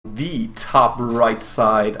the top right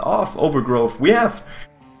side of Overgrowth, we have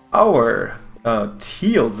our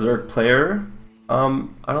teal Zerg player. I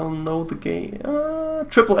don't know the game.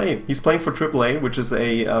 AAA. He's playing for AAA, which is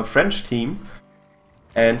a French team.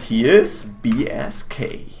 And he is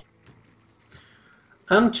BsK.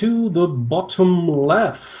 And to the bottom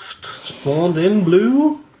left, spawned in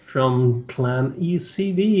blue from Clan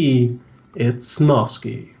ECV, it's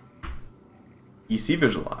SnOvSki. EC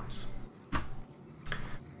Visualize.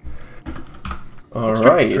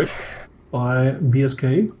 Alright. Trick by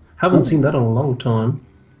BsK. Haven't seen that in a long time.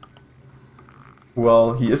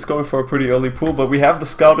 Well, he is going for a pretty early pool, but we have the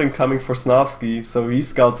scouting coming for SnOvSki, so he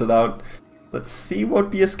scouts it out. Let's see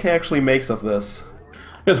what BsK actually makes of this.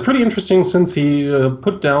 Yeah, it's pretty interesting since he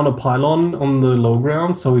put down a pylon on the low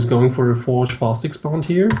ground, so he's going for a forge fast expand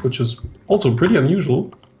here, which is also pretty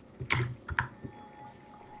unusual.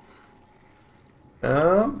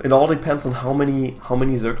 It all depends on how many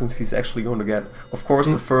Zerglings he's actually going to get. Of course,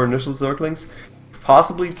 the 4 initial Zerglings,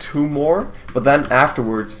 possibly 2 more, but then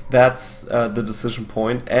afterwards, that's the decision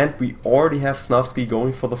point. And we already have SnOvSki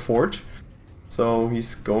going for the Forge, so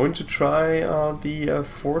he's going to try the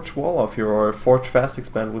Forge wall off here, or Forge fast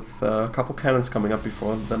expand with a couple cannons coming up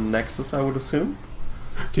before the Nexus, I would assume.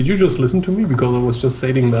 Did you just listen to me? Because I was just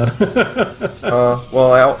saying that.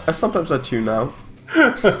 Well, I sometimes I tune out.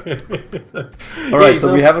 Alright,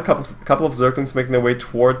 so we have a couple of Zerglings making their way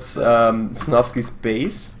towards SnOvSki's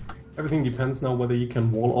base. Everything depends now whether you can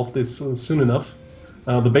wall off this soon enough.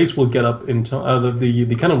 The base will get up in time,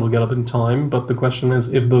 the cannon will get up in time, but the question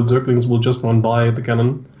is if the Zerglings will just run by the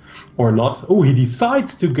cannon or not. Oh, he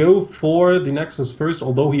decides to go for the Nexus first,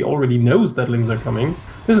 although he already knows that Lings are coming.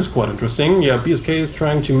 This is quite interesting. Yeah, BsK is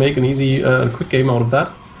trying to make an easy, quick game out of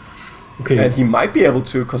that. Okay. And he might be able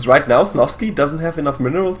to, because right now SnOvSki doesn't have enough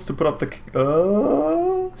minerals to put up the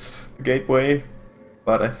gateway,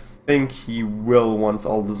 but I think he will once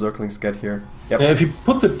all the Zerglings get here. Yep. Yeah, if he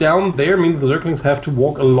puts it down there, I mean the Zerglings have to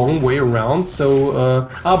walk a long way around, so...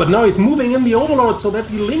 but now he's moving in the Overlord so that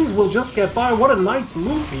the Lings will just get by. What a nice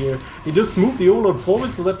move here. He just moved the Overlord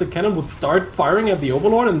forward so that the cannon would start firing at the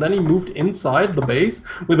Overlord, and then he moved inside the base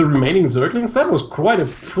with the remaining Zerglings. That was quite a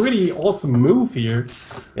pretty awesome move here.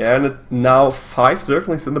 Yeah, and now 5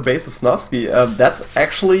 Zerglings in the base of SnOvSki. That's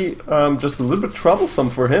actually just a little bit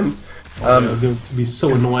troublesome for him. They're going to be so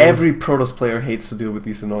annoying. Every Protoss player hates to deal with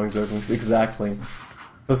these annoying Zerglings, exactly.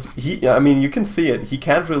 Because I mean, you can see it. He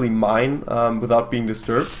can't really mine without being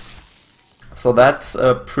disturbed. So that's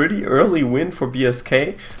a pretty early win for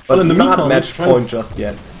BsK, but in the not meantime, match point just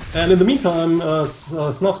yet. And in the meantime,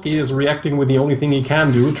 SnOvSki is reacting with the only thing he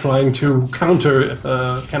can do, trying to counter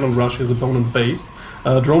cannon rush his opponent's base.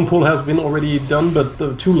 Drone pull has been already done,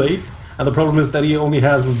 but too late. And the problem is that he only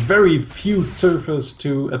has very few surface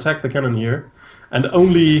to attack the cannon here, and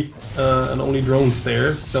only drones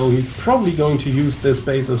there. So he's probably going to use this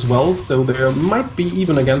base as well. So there might be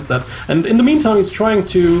even against that. And in the meantime, he's trying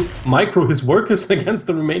to micro his workers against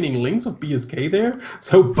the remaining Lings of BsK there.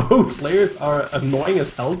 So both players are annoying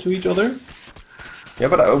as hell to each other. Yeah,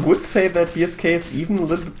 but I would say that BsK is even a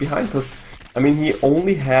little bit behind, because I mean he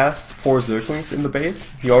only has 4 Zerglings in the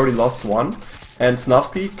base. He already lost 1. And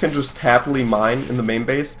SnOvSki can just happily mine in the main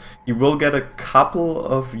base. He will get a couple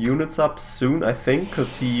of units up soon, I think,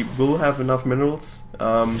 because he will have enough minerals.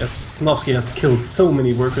 Yes, SnOvSki has killed so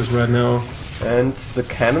many workers right now. And the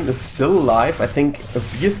cannon is still alive. I think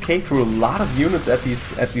BsK threw a lot of units at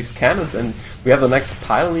these cannons, and we have the next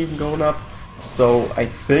pylon even going up. So I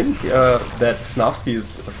think that SnOvSki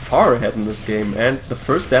is far ahead in this game, and the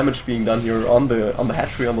first damage being done here on the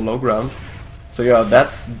hatchery on the low ground. So yeah,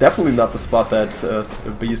 that's definitely not the spot that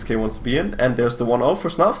BsK wants to be in, and there's the 1-0 for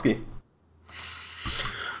SnOvSki.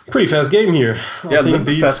 Pretty fast game here. I think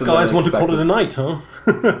these guys want to call it a night, huh?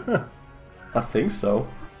 I think so.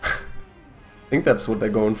 I think that's what they're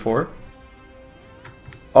going for.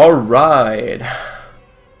 Alright.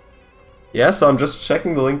 Yeah, so I'm just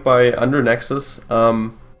checking the link by Under Nexus.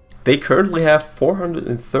 They currently have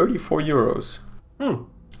 434 euros. And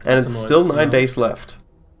it's still 9 days left.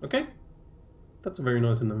 Okay. That's a very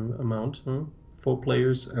nice amount. 4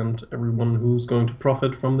 players and everyone who's going to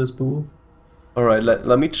profit from this pool. Alright,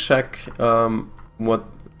 let me check what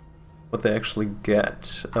they actually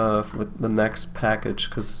get with the next package,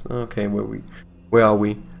 because, okay, where are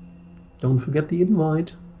we? Don't forget the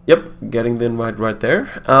invite. Yep, getting the invite right there.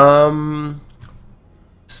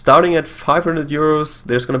 Starting at 500 euros,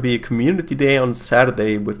 there's going to be a community day on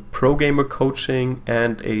Saturday with pro gamer coaching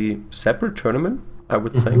and a separate tournament, I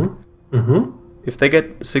would think. If they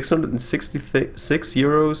get 666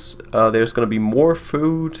 euros, there's going to be more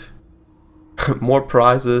food, more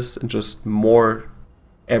prizes, and just more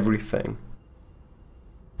everything.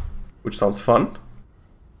 Which sounds fun.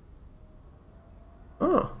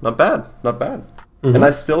 Oh, not bad, not bad. Mm-hmm. And I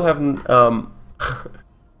still haven't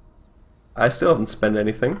I still haven't spent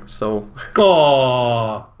anything, so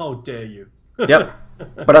Oh, how dare you. yep.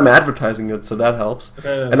 But I'm advertising it, so that helps.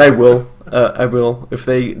 And I will. If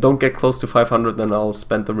they don't get close to 500, then I'll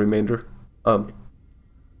spend the remainder.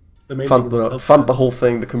 Fund the whole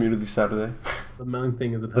thing, the community Saturday. The main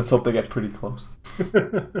thing is it. Let's hope they get pretty close.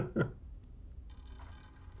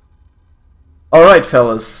 All right,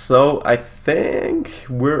 fellas. So I think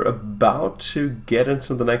we're about to get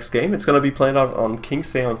into the next game. It's gonna be played out on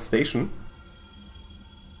gXxshock Station.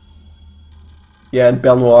 Yeah, and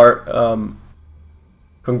Belnoir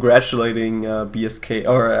congratulating BsK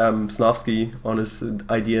or SnOvSki on his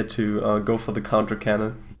idea to go for the counter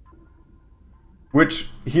cannon. Which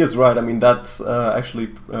he is right. I mean, that's actually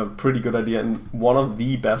a pretty good idea and one of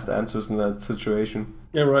the best answers in that situation.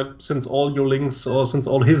 Yeah, right. Since all your links, or since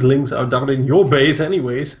all his links are down in your base,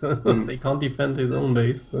 anyways, they can't defend his own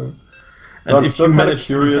base. So. And I'm still kind of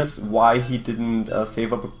curious why he didn't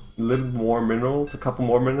save up a little more minerals, a couple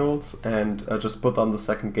more minerals, and just put on the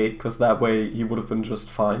second gate, because that way he would have been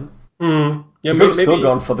just fine. Yeah, he could have still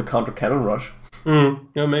gone for the counter cannon rush.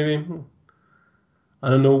 Yeah, maybe. I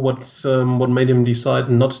don't know what made him decide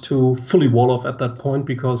not to fully wall off at that point,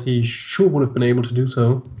 because he sure would have been able to do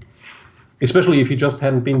so. Especially if he just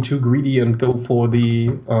hadn't been too greedy and go for the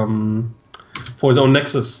for his own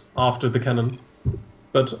nexus after the cannon.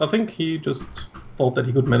 But I think he just thought that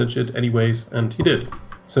he could manage it anyways, and he did.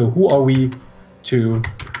 So who are we to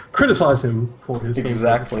criticize him for his game?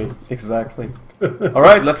 Exactly. All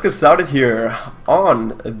right, let's get started here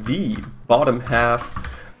on the bottom half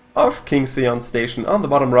of gXxshock Station. On the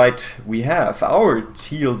bottom right, we have our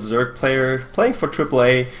teal Zerg player playing for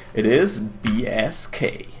AAA. It is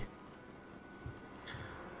BsK.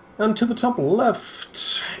 And to the top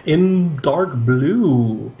left, in dark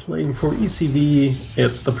blue, playing for ECV,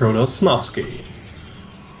 it's the Protoss SnOvSki.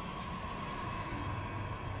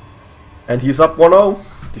 And he's up 1-0,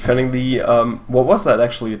 defending the, what was that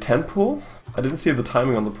actually, a 10 pool? I didn't see the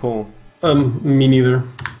timing on the pool. Me neither.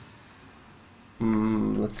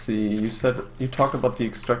 Let's see, you talked about the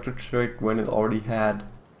extractor trick when it already had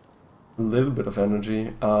a little bit of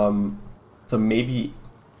energy. So maybe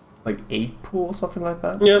like 8 pool or something like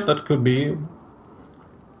that? Yeah, that could be.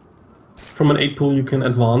 From an 8 pool you can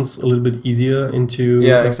advance a little bit easier into...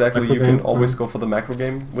 Yeah, exactly, you can always go for the macro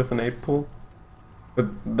game with an 8 pool. But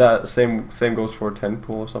that same goes for a 10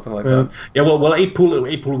 pool or something like that. Yeah, well, 8 pool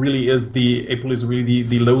really is the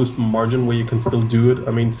the lowest margin where you can still do it.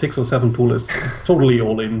 I mean, 6 or 7 pool is totally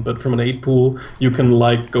all in, but from an 8 pool you can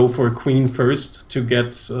like go for a queen first to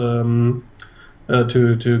get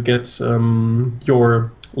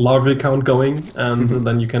your larvae count going, and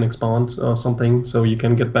then you can expand something, so you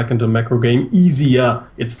can get back into macro game easier.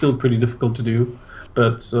 It's still pretty difficult to do,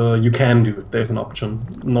 but you can do it. There's an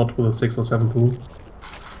option, not with a 6 or 7 pool.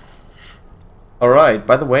 Alright,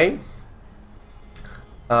 by the way,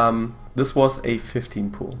 this was a 15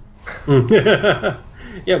 pool. Yeah,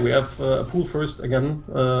 we have a pool first again.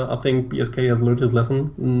 I think BsK has learned his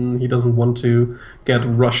lesson. He doesn't want to get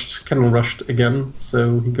cannon rushed again,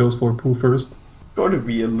 so he goes for a pool first. Going to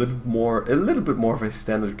be a little bit more of a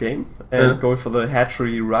standard game, and going for the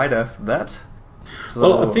hatchery right after that. So,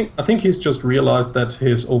 well, I think he's just realized that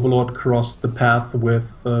his overlord crossed the path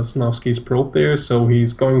with SnOvSki's probe there, so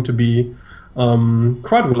he's going to be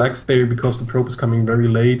quite relaxed there because the probe is coming very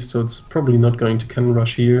late, so it's probably not going to cannon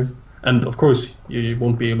rush here. And of course he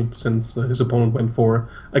won't be able, since his opponent went for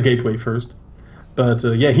a gateway first. But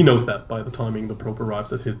yeah, he knows that by the timing the probe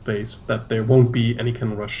arrives at his base, that there won't be any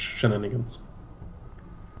cannon rush shenanigans.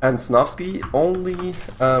 And SnOvSki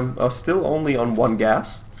still only on 1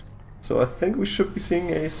 gas. So I think we should be seeing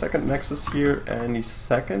a second Nexus here any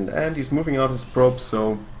second, and he's moving out his probe,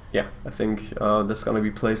 so yeah, I think that's gonna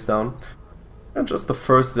be placed down. And just the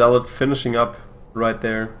first Zealot finishing up right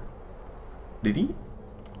there. Did he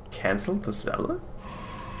cancel the Zealot?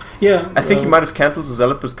 Yeah. I think he might have cancelled the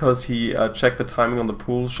Zealot because he checked the timing on the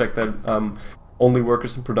pool, checked that only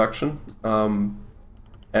workers in production.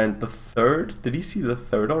 And the third, did he see the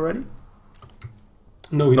third already?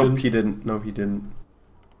 No, he didn't. Nope, he didn't. No, he didn't.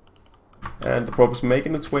 And the probe is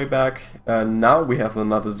making its way back. And now we have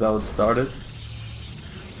another Zealot started.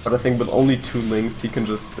 But I think with only 2 links, he can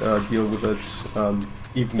just deal with it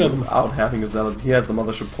even without having a Zealot. He has the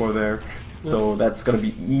Mothership Core there, so that's going to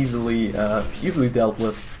be easily dealt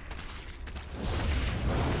with.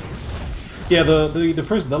 Yeah, the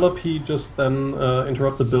first Zealot he just then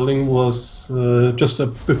interrupted building was just a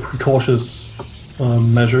bit precautious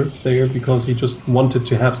measure there, because he just wanted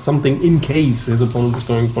to have something in case his opponent was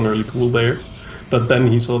going for an early pool there. But then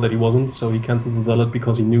he saw that he wasn't, so he cancelled the Zealot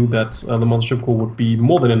because he knew that the Mothership Core would be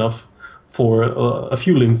more than enough for a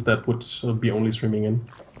few links that would be only streaming in.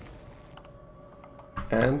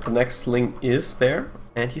 And the next link is there,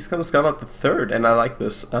 and he's gonna scout out the third, and I like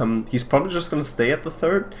this. He's probably just gonna stay at the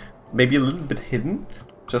third, maybe a little bit hidden,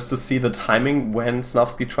 just to see the timing when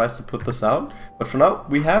SnOvSki tries to put this out. But for now,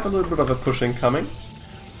 we have a little bit of a push incoming.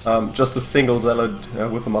 Just a single Zealot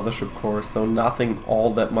with a Mothership Core, so nothing all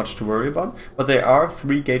that much to worry about. But there are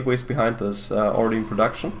 3 gateways behind this already in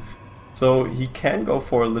production, so he can go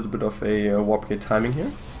for a little bit of a warp gate timing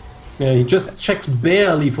here. Yeah, he just checks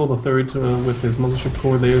barely for the third with his Mothership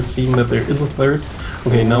Core there, seeing that there is a third.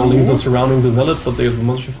 Okay, now links are surrounding the Zealot, but there's the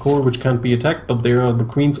Mothership Core which can't be attacked, but there are the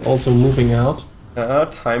Queens also moving out.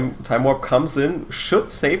 Time warp comes in, should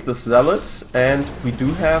save the Zealot, and we do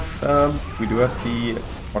have the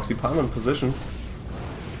Proxy Palm in position.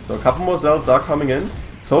 So a couple more Zealots are coming in.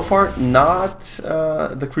 So far,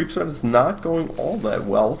 the creep threat is not going all that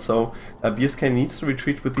well, so BsK needs to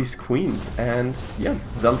retreat with these Queens, and yeah,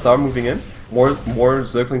 Zealots are moving in. More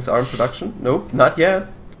Zerglings are in production. Nope, not yet.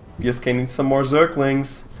 BsK needs some more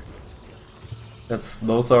Zerglings.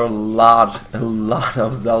 Those are a lot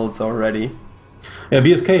of Zealots already. Yeah,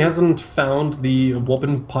 BsK hasn't found the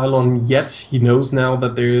Warpin pylon yet. He knows now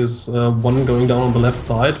that there is one going down on the left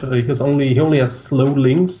side. He only has slow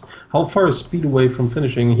links. How far is Speed away from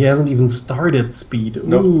finishing? He hasn't even started Speed.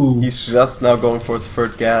 No, nope, he's just now going for his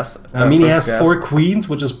third gas. I mean, he has 4 Queens,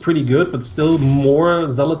 which is pretty good, but still more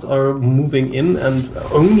Zealots are moving in, and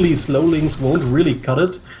only slow links won't really cut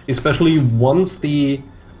it, especially once the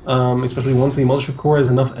Mothership Core has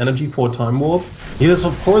enough energy for a time warp. He does,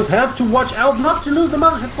 of course, have to watch out not to lose the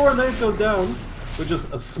Mothership Core, and there it goes down. Which is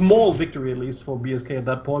a small victory, at least, for BsK at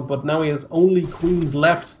that point, but now he has only Queens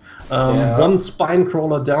left. One Spine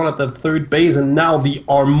Crawler down at that third base, and now the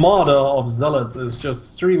armada of Zealots is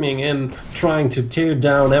just streaming in, trying to tear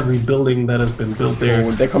down every building that has been built there. Oh,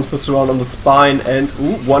 and there comes the surround on the Spine, and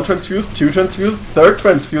ooh, 1 transfuse, 2 transfuse, 3rd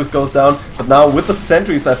transfuse goes down, but now with the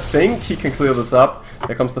sentries, I think he can clear this up.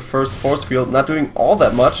 Here comes the first force field, not doing all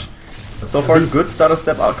that much, but so far a good starter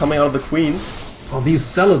step out coming out of the Queens. Oh, these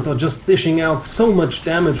Zealots are just dishing out so much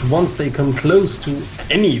damage once they come close to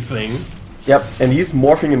anything. Yep, and he's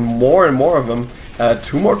morphing in more and more of them.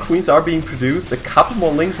 2 more Queens are being produced, a couple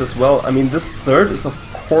more links as well. I mean, this third is of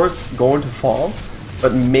course going to fall,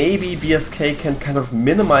 but maybe BsK can kind of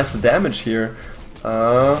minimize the damage here.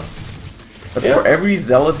 But for every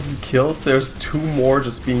Zealot he kills, there's 2 more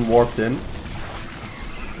just being warped in.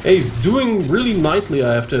 He's doing really nicely,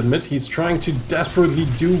 I have to admit. He's trying to desperately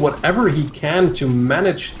do whatever he can to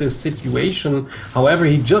manage this situation. However,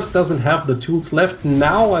 he just doesn't have the tools left.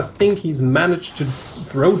 Now I think he's managed to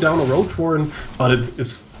throw down a Roach Warren, but it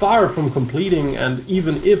is far from completing, and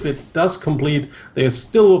even if it does complete, there's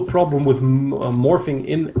still a problem with morphing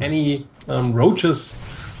in any roaches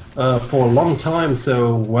for a long time,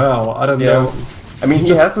 so, well, I don't know. I mean, he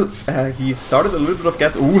started a little bit of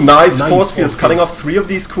gas. Ooh, nice force fields, cutting off 3 of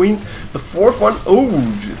these Queens. The 4th one,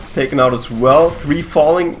 oh, just taken out as well. 3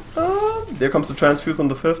 falling. There comes the transfuse on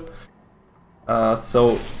the 5th.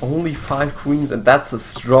 So only 5 Queens, and that's a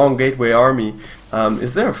strong gateway army.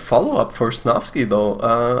 Is there a follow-up for SnOvSki though?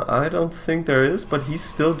 I don't think there is, but he's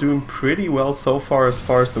still doing pretty well so far as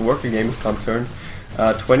the working game is concerned.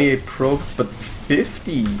 28 probes, but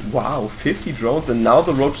 50, wow, 50 drones, and now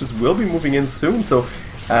the roaches will be moving in soon, so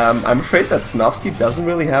I'm afraid that SnOvSki doesn't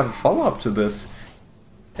really have a follow-up to this.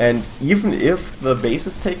 And even if the base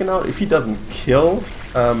is taken out, if he doesn't kill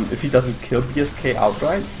BsK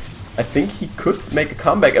outright, I think he could make a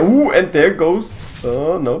comeback. Ooh, and there goes,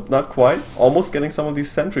 no, not quite, almost getting some of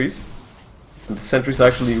these sentries. And the sentries are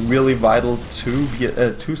actually really vital to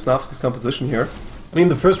SnOvSki's composition here. I mean,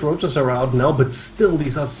 the first roaches are out now, but still,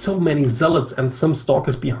 these are so many Zealots and some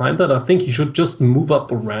Stalkers behind that. I think he should just move up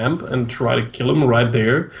the ramp and try to kill him right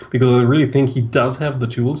there, because I really think he does have the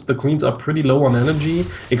tools. The Queens are pretty low on energy,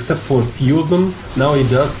 except for a few of them. Now he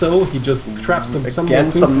does so. He just traps them. Again,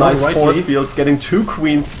 some nice force fields, getting 2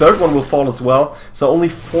 Queens. 3rd one will fall as well. So only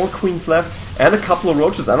 4 Queens left and a couple of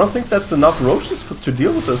roaches. I don't think that's enough roaches to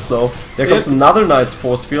deal with this, though. There comes another nice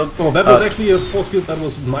force field. Oh, that was actually a force field that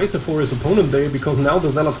was nicer for his opponent there, because now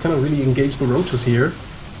the Zealots cannot really engage the roaches here.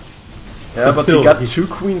 Yeah, but he got 2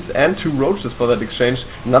 Queens and 2 roaches for that exchange.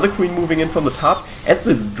 Another Queen moving in from the top, and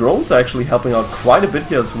the drones are actually helping out quite a bit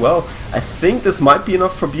here as well. I think this might be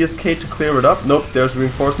enough for BsK to clear it up. Nope, there's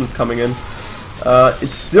reinforcements coming in.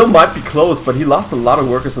 It still might be close, but he lost a lot of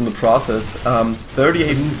workers in the process.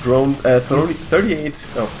 38 drones,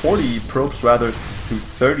 40 probes rather, to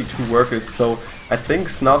 32 workers. So I think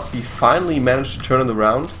SnOvSki finally managed to turn it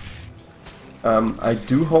around. I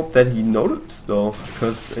do hope that he noticed though,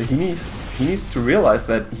 because he needs to realize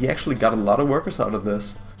that he actually got a lot of workers out of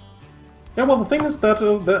this. Yeah, well, the thing is that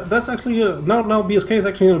that's actually now BsK is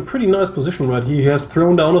actually in a pretty nice position, right? He has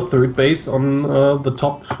thrown down a third base on the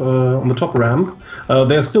top ramp.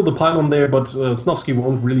 There's still the pylon there, but SnOvSki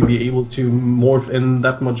won't really be able to morph in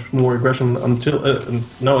that much more aggression until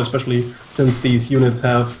now, especially since these units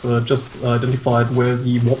have just identified where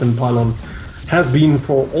the warp-in pylon has been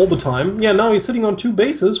for all the time. Yeah, now he's sitting on 2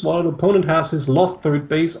 bases while the opponent has his lost third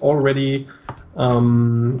base already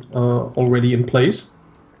in place.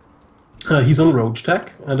 He's on Roach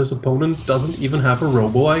Tech, and his opponent doesn't even have a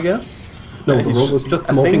Robo, I guess. No, the Robo is just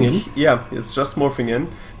morphing in. Yeah, it's just morphing in.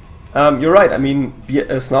 You're right, I mean,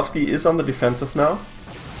 SnOvSki is on the defensive now.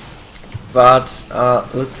 But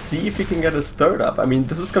let's see if he can get his third up. I mean,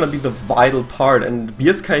 this is going to be the vital part, and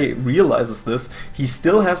BsK realizes this. He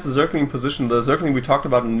still has the circling position, the circling we talked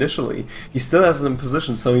about initially. He still has it in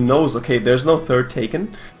position, so he knows, okay, there's no third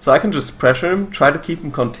taken, so I can just pressure him, try to keep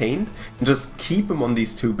him contained, and just keep him on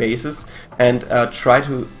these 2 bases, and try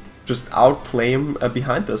to just outplay him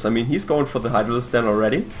behind this. I mean, he's going for the Hydra then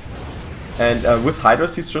already. And with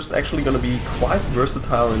Hydras, he's just actually going to be quite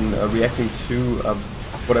versatile in reacting to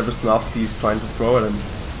whatever SnOvSki is trying to throw at him.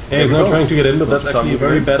 Yeah, he's not trying to get in, but that's actually a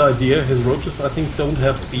very bad idea. His roaches, I think, don't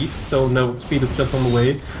have speed, so no, speed is just on the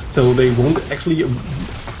way, so they won't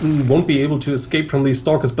be able to escape from these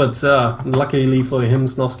stalkers, but luckily for him,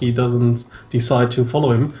 SnOvSki doesn't decide to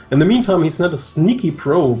follow him. In the meantime, he sent a sneaky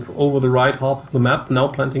probe over the right half of the map, now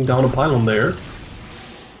planting down a pylon there.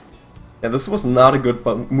 Yeah, this was not a good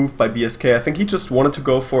move by BsK. I think he just wanted to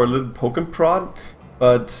go for a little poke and prod,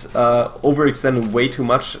 but overextended way too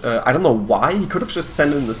much. I don't know why. He could have just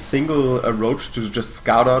sent in a single roach to just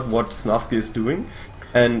scout out what SnOvSki is doing,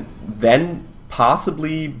 and then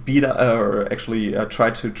possibly beat or actually try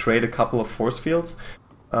to trade a couple of force fields.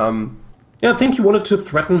 Yeah, I think he wanted to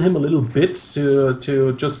threaten him a little bit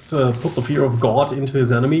to just put the fear of God into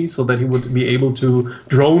his enemy, so that he would be able to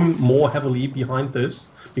drone more heavily behind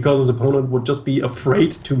this, because his opponent would just be afraid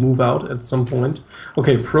to move out at some point.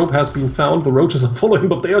 Okay, probe has been found, the roaches are following,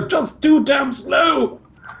 but they are just too damn slow!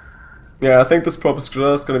 Yeah, I think this probe is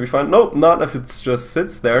just gonna be fine. Nope, not if it just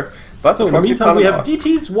sits there. But so in the meantime, we have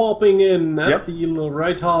DTs warping in at the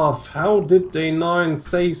right half. How did Day 9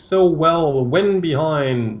 say so well when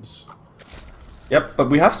behind? Yep, but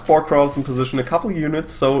we have Spore Crawlers in position, a couple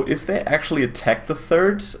units, so if they actually attack the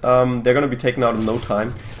third, they're gonna be taken out in no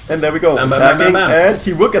time. And there we go, attacking, and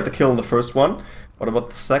he will get the kill in the first one. What about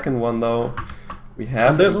the second one, though? We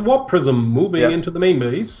have... And there's a Warp Prism moving into the main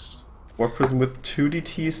base. Warp Prism with 2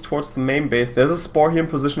 DTs towards the main base. There's a Spore here in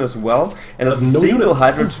position as well, and a single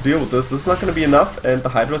Hydra to deal with this. This is not gonna be enough, and the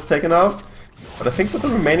Hydra's taken out. But I think with the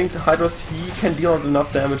remaining Hydras, he can deal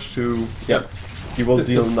enough damage to... He will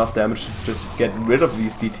deal enough damage to just get rid of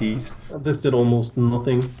these DTs. This did almost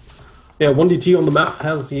nothing. Yeah, 1 DT on the map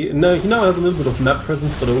has... He now has a little bit of map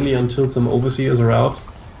presence, but only until some overseers are out.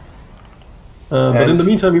 But in the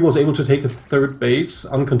meantime, he was able to take a third base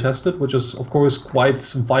uncontested, which is, of course, quite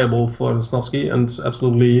viable for SnOvSki and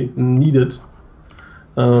absolutely needed.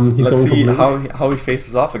 Let's see how he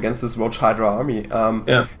faces off against this Roach Hydra army.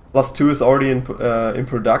 +2 is already in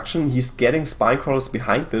production. He's getting Spine Crawlers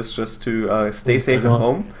behind this just to stay safe at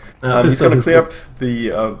home. He's going to clear up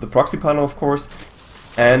the proxy panel, of course.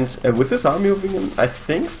 And with this army moving in, I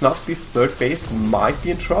think SnOvSki's third base might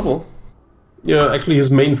be in trouble. Yeah, actually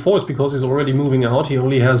his main force, because he's already moving out. He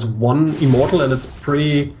only has 1 Immortal, and it's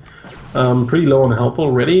pretty low on health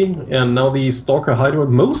already. And now the Stalker Hydra,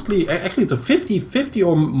 mostly, actually it's a 50-50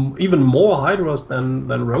 or even more Hydras than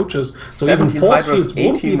Roaches. So even force fields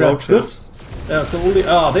won't be that good. Yeah, so only,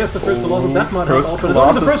 there's the first Colossus, that might help out, but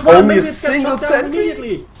only the first one, only a single sentry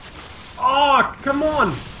immediately. Oh, come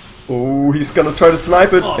on! Oh, he's gonna try to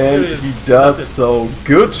snipe it, and he does so.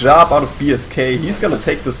 Good job out of BsK. He's gonna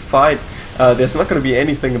take this fight. There's not going to be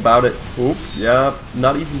anything about it. Oop, yeah,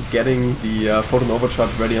 not even getting the Photon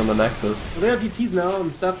Overcharge ready on the Nexus. Well, there are DTs now,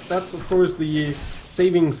 and that's of course the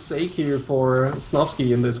saving sake here for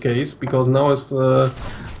SnOvSki in this case, because now his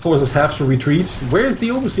forces have to retreat. Where's the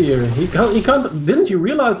Overseer? He can't. Didn't you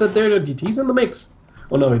realize that there are DTs in the mix?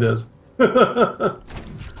 Oh no, he does. Yeah,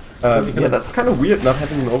 that's kind of weird not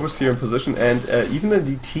having an Overseer in position, and even a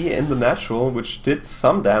DT in the natural, which did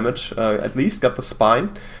some damage, at least got the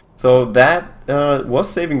spine. So that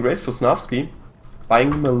was saving grace for SnOvSki.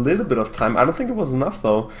 buying him a little bit of time. I don't think it was enough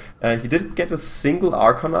though. He did get a single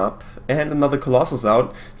Archon up and another Colossus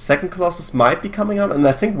out. Second Colossus might be coming out, and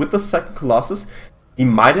I think with the second Colossus, he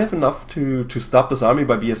might have enough to stop this army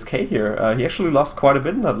by BsK here. He actually lost quite a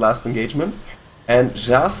bit in that last engagement, and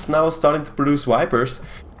just now starting to produce Vipers,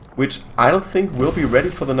 which I don't think will be ready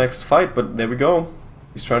for the next fight, but there we go.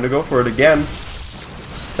 He's trying to go for it again.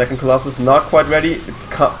 Second Colossus not quite ready.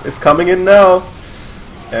 It's coming in now.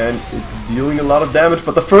 And it's dealing a lot of damage,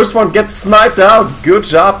 but the first one gets sniped out. Good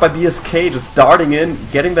job by BsK, just darting in,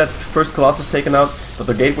 getting that first Colossus taken out. But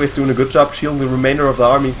the Gateway's doing a good job shielding the remainder of the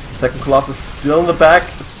army. Second Colossus still in the back,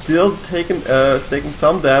 still taking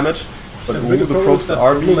some damage. But the probes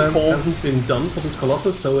are being pulled. Hasn't been done for this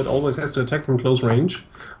Colossus, so it always has to attack from close range,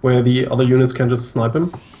 where the other units can just snipe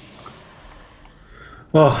him.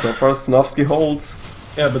 Oh. So far, SnOvSki holds.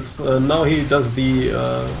 Yeah, but now he does the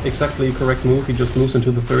exactly correct move. He just moves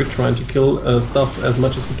into the third, trying to kill stuff as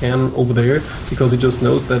much as he can over there, because he just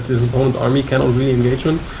knows that his opponent's army cannot really engage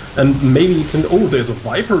him. And maybe he can... Oh, there's a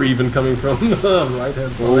Viper even coming from the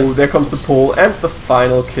right-hand side. Oh, there comes the pull, and the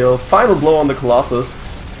final kill. Final blow on the Colossus.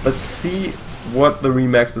 Let's see what the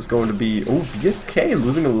remax is going to be. Oh, BsK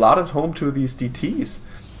losing a lot at home to these DTs.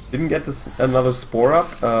 Didn't get another Spore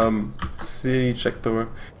up. Let's see, check the...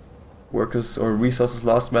 workers or resources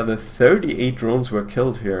lost. By the 38 drones were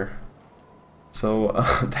killed here, so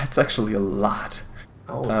that's actually a lot.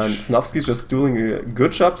 And SnOvSki's just doing a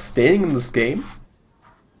good job staying in this game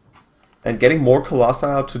and getting more Colossi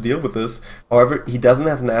out to deal with this. However, he doesn't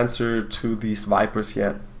have an answer to these Vipers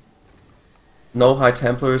yet. No High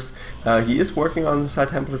Templars. He is working on this High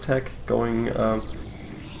Templar tech, going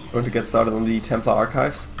to get started on the Templar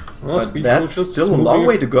archives, but that's still a long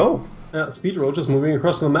way to go. Speed Roaches moving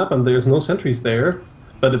across the map, and there's no sentries there,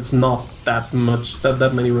 but it's not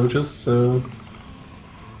that many Roaches, so...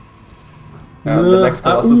 the next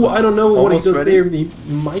Colossus I don't know what he does ready. there. He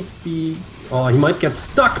might be... Oh, he might get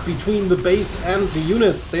stuck between the base and the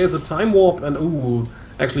units. There's a time warp, and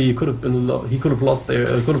actually he could have been he could have lost there.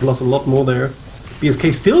 Could have lost a lot more there.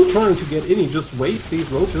 BsK still trying to get in. He just wastes these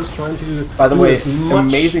Roaches, trying to... By the way,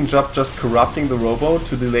 amazing job just corrupting the Robo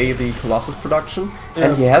to delay the Colossus production. Yeah.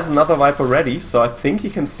 And he has another Viper ready, so I think he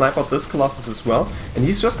can snipe out this Colossus as well. And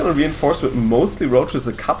he's just going to reinforce with mostly Roaches,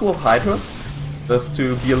 a couple of Hydras, just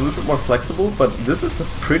to be a little bit more flexible. But this is a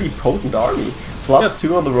pretty potent army.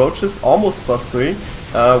 +2 on the Roaches, almost +3.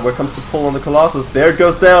 Where comes the pull on the Colossus? There it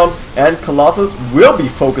goes down, and Colossus will be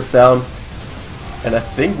focused down. And I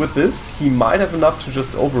think with this, he might have enough to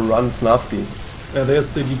just overrun SnOvSki. There's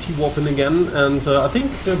the DT warping again, and I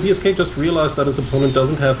think BsK just realized that his opponent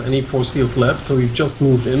doesn't have any force fields left, so he just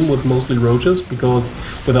moved in with mostly Roaches, because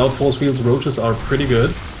without force fields, Roaches are pretty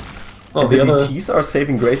good. Oh, the DTs are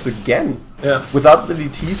saving grace again. Yeah. Without the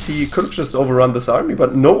DTs, he could have just overrun this army,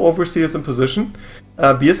 but no Overseers in position.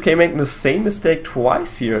 BsK making the same mistake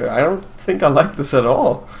twice here. I don't think I like this at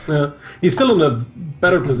all. Yeah. He's still in a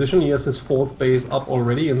better position. He has his 4th base up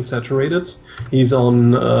already and saturated. He's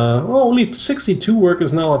on only 62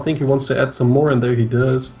 workers now. I think he wants to add some more, and there he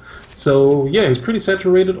does. So yeah, he's pretty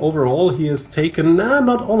saturated overall. He has taken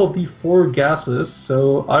not all of the 4 gases,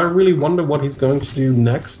 so I really wonder what he's going to do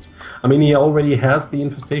next. I mean, he already has the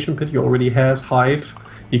Infestation Pit, he already has Hive.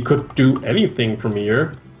 He could do anything from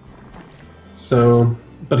here. So,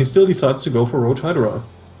 but he still decides to go for Roach Hydra.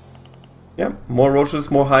 Yeah, more Roaches,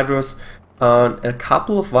 more Hydras, a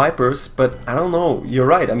couple of Vipers, but I don't know, you're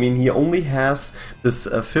right. I mean, he only has this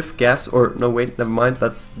 5th gas, or no wait, never mind,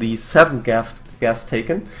 that's the 7th gas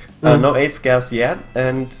taken. No 8th gas yet,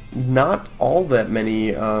 and not all that many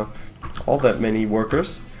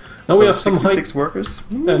workers. Now so we have some 66 workers.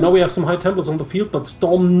 Now we have some High Templars on the field, but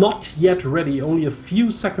Storm not yet ready, only a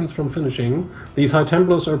few seconds from finishing. These High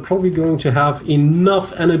Templars are probably going to have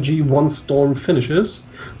enough energy once Storm finishes,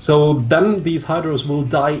 so then these Hydras will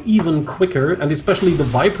die even quicker, and especially the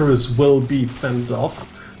Vipers will be fended off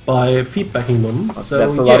by feedbacking them. So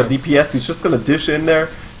that's a lot of DPS. He's just gonna dish in there,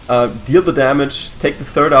 deal the damage, take the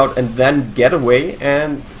 3rd out, and then get away,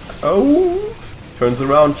 and turns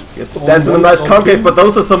around, it stands in a nice concave, but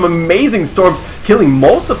those are some amazing storms, killing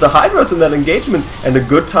most of the Hydras in that engagement, and a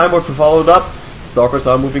good time work to follow it up. Stalkers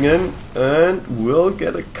are moving in, and will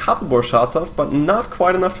get a couple more shots off, but not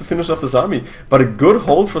quite enough to finish off this army. But a good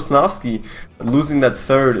hold for SnOvSki. Losing that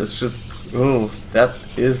 3rd is just, that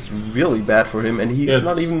is really bad for him, and he's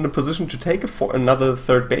not even in a position to take another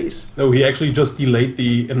 3rd base. No, he actually just delayed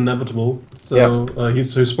the inevitable, so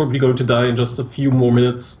he's probably going to die in just a few more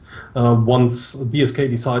minutes. once BsK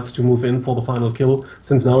decides to move in for the final kill.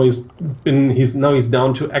 Since now he's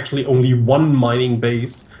down to actually only one mining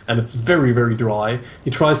base, and it's very, very dry.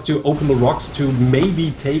 He tries to open the rocks to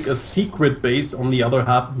maybe take a secret base on the other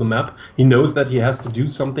half of the map. He knows that he has to do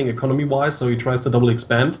something economy-wise, so he tries to double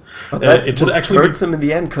expand. But that it just actually hurts him in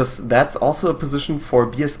the end, because that's also a position for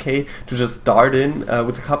BsK to just dart in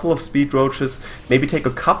with a couple of speed roaches, maybe take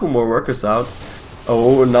a couple more workers out.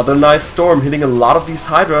 Oh, another nice storm hitting a lot of these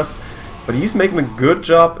Hydras. But he's making a good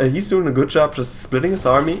job, he's doing a good job just splitting his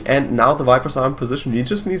army, and now the Vipers are in position. He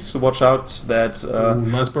just needs to watch out that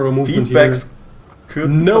nice burrow movement feedbacks could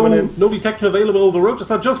come in. No detection available, the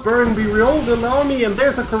roaches are just burning, we rolled an army, and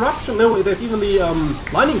there's a corruption. No, there's even the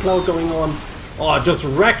lightning cloud going on. Oh, just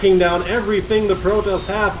racking down everything the Protoss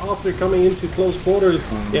have after coming into close quarters.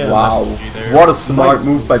 Yeah, wow, what a smart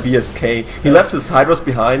move by BsK. He left his Hydras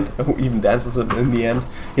behind, who even dances it in the end.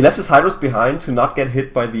 He left his Hydras behind to not get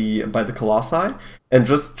hit by the Colossi, and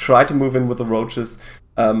just try to move in with the roaches,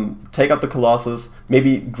 take out the Colossus,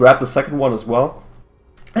 maybe grab the second one as well.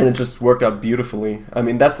 And it just worked out beautifully. I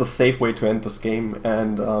mean, that's a safe way to end this game,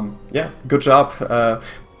 and yeah, good job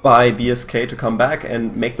by BsK to come back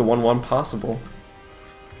and make the 1-1 possible.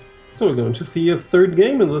 So we're going to see a third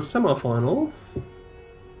game in the semifinal.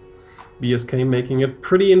 BsK making it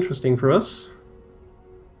pretty interesting for us.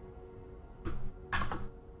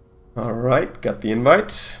 Alright, got the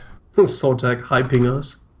invite. Sodak hyping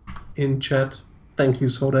us in chat. Thank you,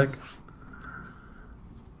 Sodak.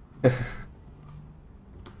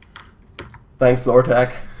 Thanks,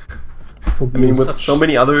 Zortak. I mean, with so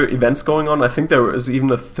many other events going on, I think there is even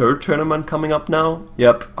a third tournament coming up now.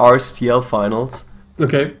 Yep, RSTL Finals.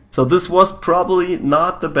 Okay. So this was probably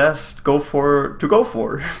not the best to go for.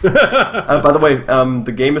 By the way,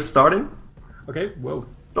 the game is starting. Okay, whoa.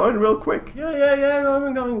 Join real quick. Yeah,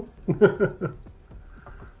 I'm going.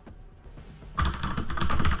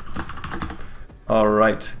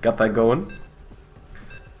 Alright, got that going.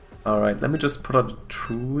 Alright, let me just put out a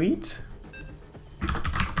tweet.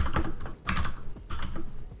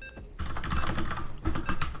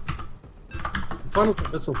 Finals are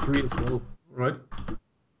best of 3 as well, right?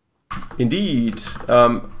 Indeed,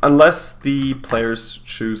 unless the players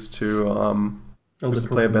choose to just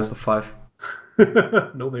play a best of 5.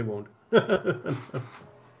 No, they won't.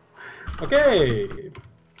 Okay.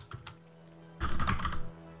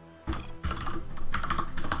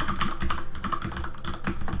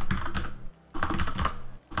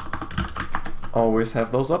 Always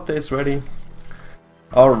have those updates ready.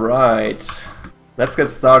 Alright, let's get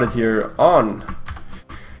started here on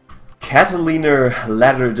Catalina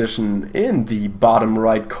Ladder Edition. In the bottom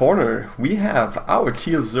right corner, we have our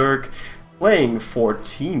Teal Zerg playing for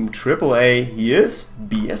Team AAA. He is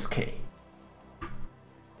BsK.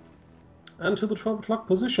 And to the 12 o'clock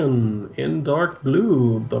position, in dark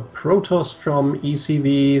blue, the Protoss from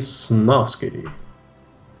ECV SnOvSki.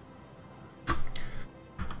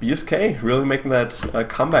 BsK really making that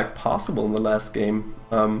comeback possible in the last game.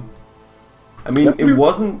 I mean, it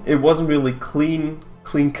wasn't really clean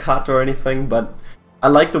cut or anything, but I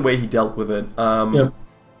like the way he dealt with it.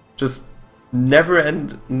 Just never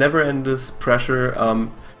end this pressure,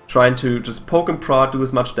 trying to just poke and prod, do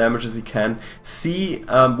as much damage as he can, see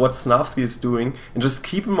what SnOvSki is doing, and just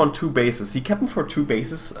keep him on 2 bases. He kept him for 2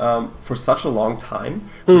 bases for such a long time,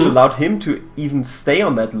 which allowed him to even stay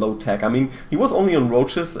on that low tech. I mean, he was only on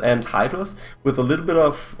roaches and hydras with a little bit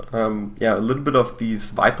of these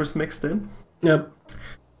vipers mixed in. Yep.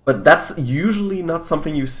 But that's usually not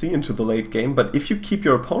something you see into the late game. But if you keep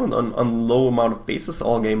your opponent on low amount of bases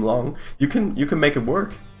all game long, you can make it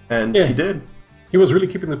work, and he did. He was really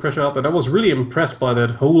keeping the pressure up, and I was really impressed by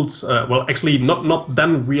that hold. Well, actually, not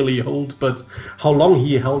then really hold, but how long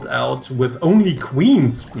he held out with only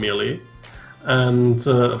queens merely, and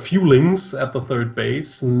a few lings at the third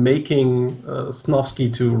base, making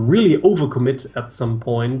SnOvSki to really overcommit at some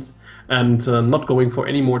point, and not going for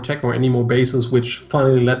any more tech or any more bases, which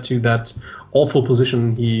finally led to that awful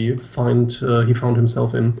position he found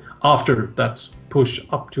himself in after that push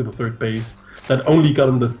up to the third base. That only got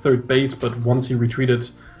him the third base, but once he retreated,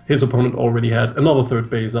 his opponent already had another third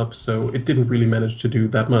base up, so it didn't really manage to do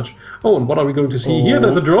that much. Oh, and what are we going to see here?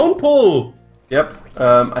 There's a drone pull! Yep,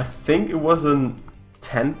 I think it was a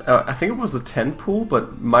 10 pull,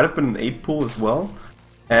 but might have been an 8 pull as well.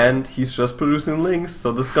 And he's just producing links,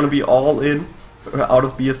 so this is going to be all in out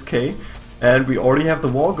of BsK. And we already have the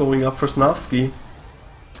wall going up for SnOvSki.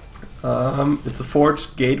 It's a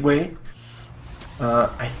forged gateway.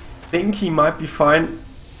 I think he might be fine.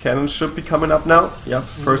 Cannon should be coming up now. Yep,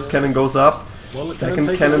 first cannon goes up. Well,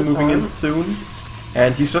 second cannon moving in soon.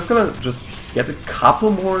 And he's just gonna get a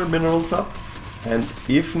couple more minerals up, and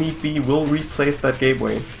if need be, will replace that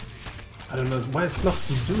gateway. I don't know, why is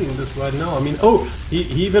SnOvSki doing this right now? I mean, oh, he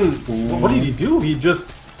even... What did he do? He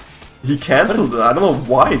just... He cancelled it, I don't know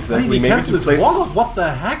why exactly. Maybe to place... What the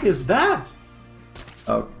heck is that?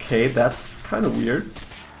 Okay, that's kind of weird.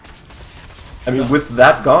 I mean, with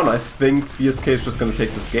that gone, I think BsK is just going to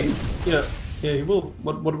take this game. Yeah, he will.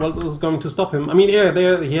 What else is going to stop him? I mean,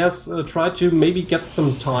 yeah, he has tried to maybe get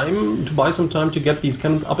some time, to buy some time to get these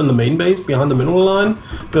cannons up in the main base, behind the mineral line.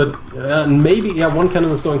 But maybe, yeah, one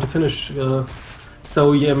cannon is going to finish.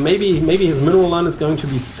 So yeah, maybe his mineral line is going to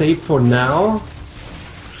be safe for now.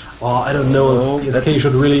 Oh, I don't know if BsK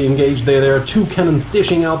should really engage there. There are two cannons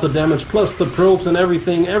dishing out the damage, plus the probes and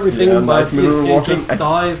everything. Yeah, nice BsK just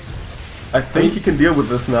dies. I think he can deal with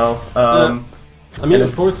this now. I mean,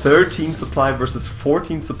 of course, 13 supply versus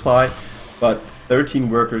 14 supply, but 13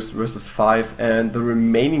 workers versus 5, and the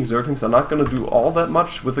remaining Zerglings are not going to do all that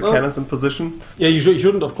much with the cannons in position. Yeah, you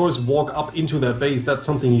shouldn't, of course, walk up into that base. That's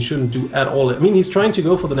something he shouldn't do at all. I mean, he's trying to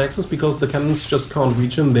go for the Nexus because the cannons just can't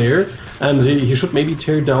reach him there, and he should maybe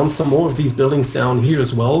tear down some more of these buildings down here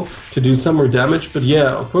as well to do some more damage. But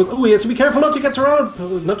yeah, of course, he has to be careful not to get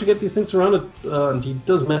surrounded, not to get these things surrounded, and he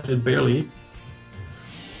does manage it barely.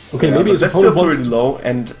 Okay, yeah, maybe his they're opponent still wants pretty low,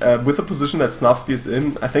 and with the position that SnOvSki is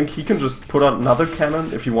in, I think he can just put out another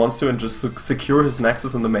cannon if he wants to and just secure his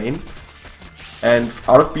Nexus in the main. And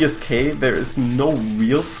out of BsK, there is no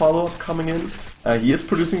real follow-up coming in. He is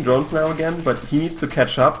producing drones now again, but he needs to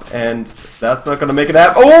catch up, and that's not gonna make it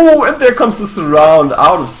happen. Oh, and there comes the surround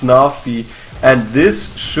out of SnOvSki, and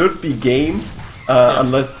this should be game,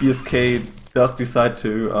 unless BsK does decide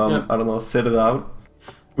to, I don't know, sit it out,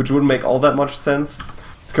 which wouldn't make all that much sense.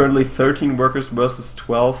 It's currently 13 workers versus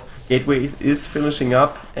 12. Gateway is finishing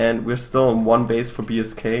up, and we're still on one base for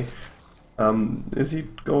BsK. Is he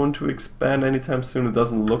going to expand anytime soon? It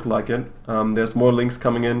doesn't look like it. There's more links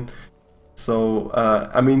coming in. So,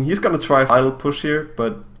 I mean, he's going to try a final push here,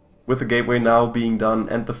 but with the gateway now being done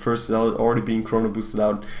and the first zealot already being chrono boosted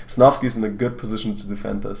out, SnOvSki is in a good position to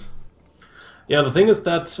defend this. Yeah, the thing is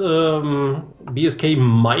that BsK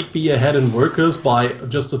might be ahead in workers by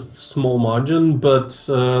just a small margin, but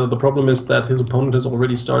the problem is that his opponent has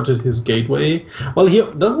already started his gateway. Well, he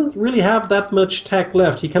doesn't really have that much tech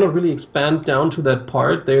left. He cannot really expand down to that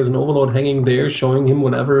part. There's an overload hanging there showing him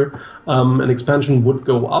whenever an expansion would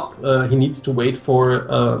go up. He needs to wait for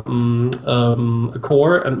a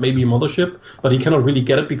core and maybe a mothership, but he cannot really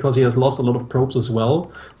get it because he has lost a lot of probes as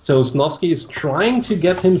well. So SnOvSki is trying to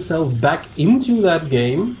get himself back into that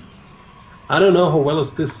game. I don't know how well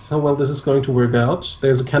this is going to work out.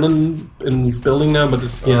 There's a cannon in building now, but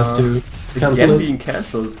he has to cancel again it. Being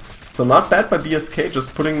cancelled. So not bad by BsK,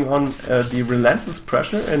 just putting on the relentless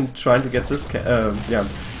pressure and trying to get this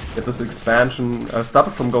get this expansion, stop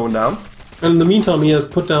it from going down. And in the meantime, he has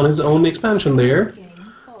put down his own expansion there.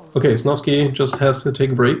 Okay, SnOvSki just has to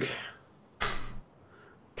take a break.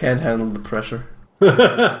 Can't handle the pressure.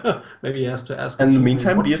 Maybe he has to ask. And in the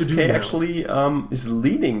meantime, BsK actually is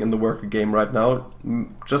leading in the worker game right now,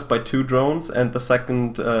 just by 2 drones, and the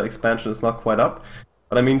second expansion is not quite up.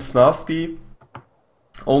 But I mean, SnOvSki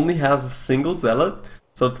only has a single zealot,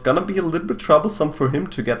 so it's gonna be a little bit troublesome for him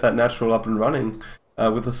to get that natural up and running.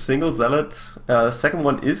 With a single zealot, the second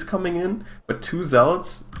one is coming in, but 2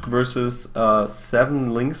 zealots versus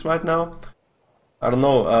 7 links right now. I don't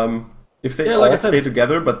know. If they all stay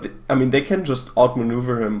together, but I mean, they can just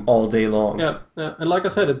outmaneuver him all day long. Yeah, and like I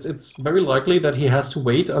said, it's very likely that he has to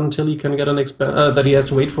wait until he can get an that he has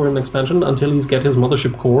to wait for an expansion until he's get his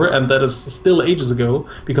mothership core, and that is still ages ago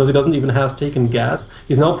because he doesn't even has taken gas.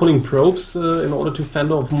 He's now pulling probes in order to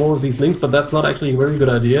fend off more of these links, but that's not actually a very good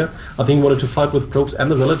idea. I think he wanted to fight with probes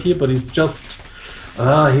and the zealot here, but he's just.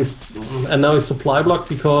 And now he's supply blocked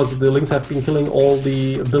because the links have been killing all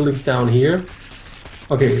the buildings down here.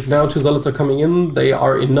 Okay, now 2 zealots are coming in. They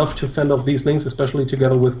are enough to fend off these links, especially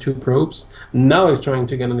together with 2 probes. Now he's trying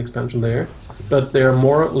to get an expansion there, but there are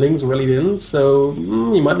more links rallied in, so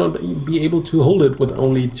he might not be able to hold it with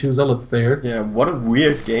only 2 zealots there. Yeah, what a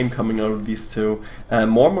weird game coming out of these two.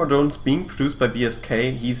 More and more drones being produced by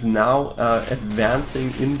BsK. He's now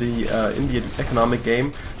advancing in the economic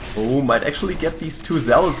game. Oh, might actually get these 2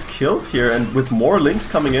 zealots killed here, and with more links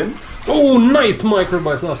coming in. Oh, nice micro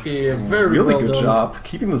by SnOvSki. Very really well good done. job,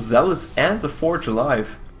 keeping the zealots and the forge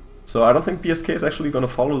alive. So I don't think BsK is actually going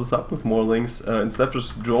to follow this up with more links. Instead,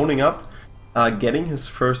 just droning up, getting his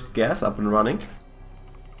first gas up and running,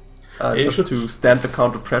 just to stand the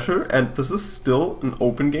counter pressure. And this is still an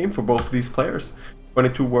open game for both of these players.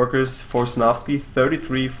 22 workers for SnOvSki,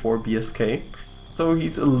 33 for BsK. So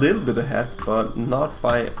he's a little bit ahead, but not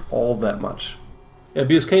by all that much. Yeah,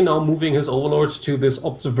 BsK now moving his overlords to this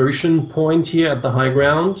observation point here at the high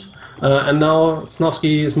ground. And now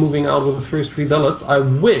SnOvSki is moving out with the first 3 zealots. I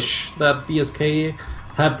wish that BsK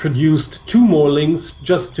had produced 2 more links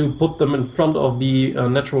just to put them in front of the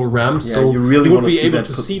natural ramp, Yeah, so you really he would want to be see able that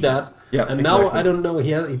to see that. Yeah, and exactly. now I don't know.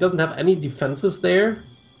 He doesn't have any defenses there.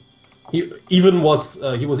 He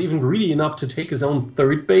was even greedy enough to take his own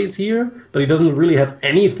 3rd base here, but he doesn't really have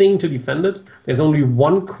anything to defend it. There's only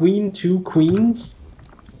 1 queen, 2 queens.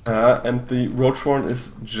 And the Roachborn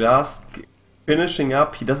is just finishing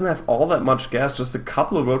up. He doesn't have all that much gas, just a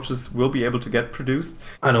couple of roaches will be able to get produced.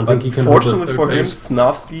 I don't think he can. Fortunately for him,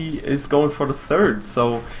 SnOvSki is going for the 3rd,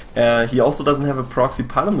 so he also doesn't have a proxy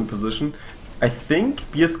pylon in position. I think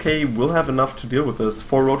BsK will have enough to deal with this.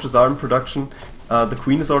 4 roaches are in production, the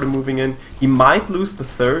queen is already moving in. He might lose the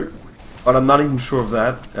 3rd, but I'm not even sure of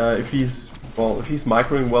that. If he's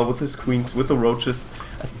microing well with his queens, with the roaches,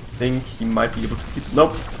 I think he might be able to keep...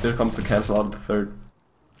 Nope, there comes the cancel out of the 3rd.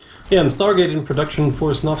 Yeah, and Stargate in production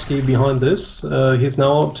for SnOvSki behind this. He's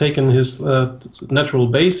now taken his natural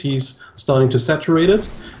base, he's starting to saturate it,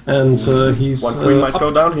 and he's... 1 queen might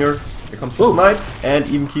go down here. Here comes the snipe, and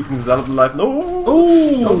even keeping the zealot alive. No!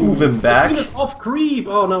 Oh! Don't move him back. The queen is off creep!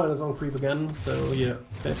 Oh, no, it is on creep again, so yeah.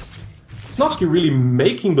 Okay. SnOvSki really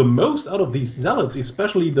making the most out of these zealots,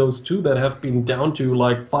 especially those 2 that have been down to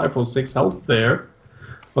like 5 or 6 health there.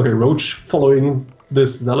 Okay, Roach following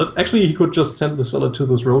this zealot. Actually, he could just send the zealot to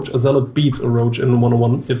this Roach. A zealot beats a Roach in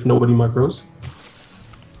 1-on-1 if nobody micros.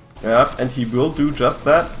 Yeah, and he will do just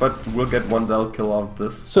that, but we'll get 1 zealot kill out of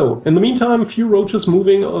this. So, in the meantime, a few Roaches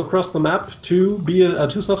moving across the map to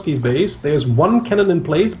SnOvSki's base. There's 1 cannon in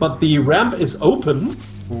place, but the ramp is open.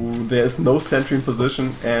 Ooh, there's no sentry in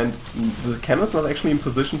position, and the cannon's not actually in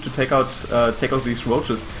position to take out these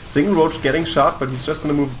Roaches. Single Roach getting shot, but he's just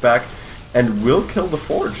gonna move back and will kill the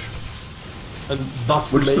Forge. And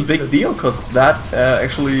thus which is a big deal, because that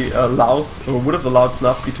actually allows, or would have allowed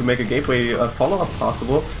SnOvSki to make a gateway follow-up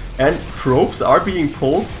possible. And probes are being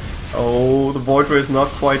pulled. Oh, the Void Ray is not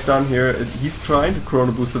quite done here. He's trying to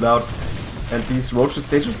Chrono Boost it out. And these roaches,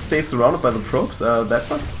 they just stay surrounded by the probes.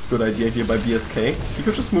 That's not a good idea here by BsK. He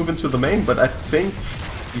could just move into the main, but I think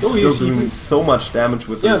he's still doing so much damage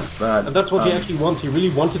with this that... that's what he actually wants. He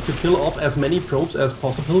really wanted to kill off as many probes as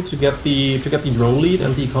possible to get the drone lead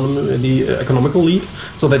and the economical lead,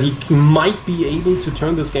 so that he might be able to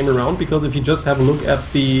turn this game around. Because if you just have a look at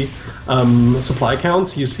the supply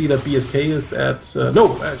counts, you see that BsK is at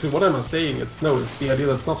no. Actually, what am I saying? It's the idea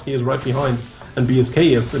that SnOvSki is right behind and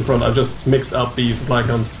BsK is in front. I just mixed up the supply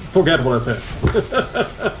counts. Forget what I said.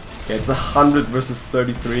 Yeah, it's 100 versus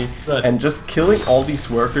 33, right. And just killing all these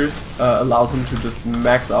workers allows him to just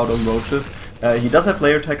max out on roaches. He does have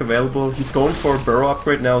layer tech available. He's going for a burrow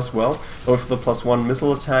upgrade now as well, with the +1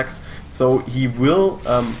 missile attacks. So he will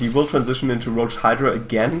transition into Roach Hydra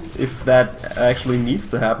again if that actually needs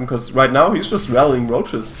to happen. Because right now he's just rallying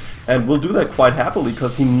roaches, and will do that quite happily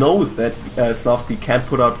because he knows that SnOvSki can't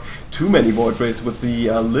put out too many Void Rays with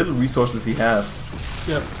the little resources he has.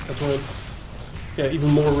 Yeah, that's right. Yeah, even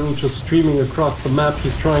more roaches streaming across the map.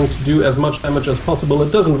 He's trying to do as much damage as possible.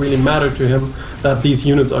 It doesn't really matter to him that these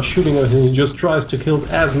units are shooting at him. He just tries to kill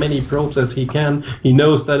as many probes as he can. He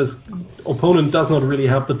knows that his opponent does not really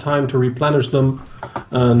have the time to replenish them,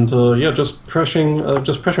 and yeah, just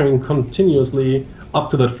pressuring continuously up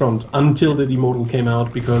to that front until the demodel came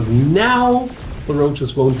out, because now the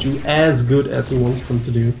roaches won't do as good as he wants them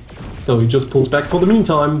to do. So he just pulls back for the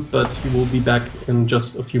meantime, but he will be back in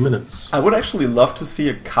just a few minutes. I would actually love to see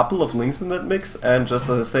a couple of links in that mix, and just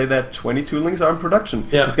say that 22 links are in production.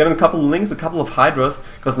 Yeah. Just getting a couple of links, a couple of Hydras,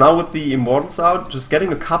 because now with the Immortals out, just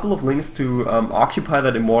getting a couple of links to occupy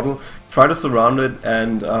that Immortal, try to surround it,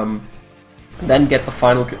 and then get the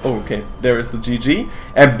final... Oh, okay, there is the GG,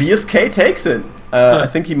 and BsK takes it! I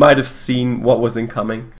think he might have seen what was incoming.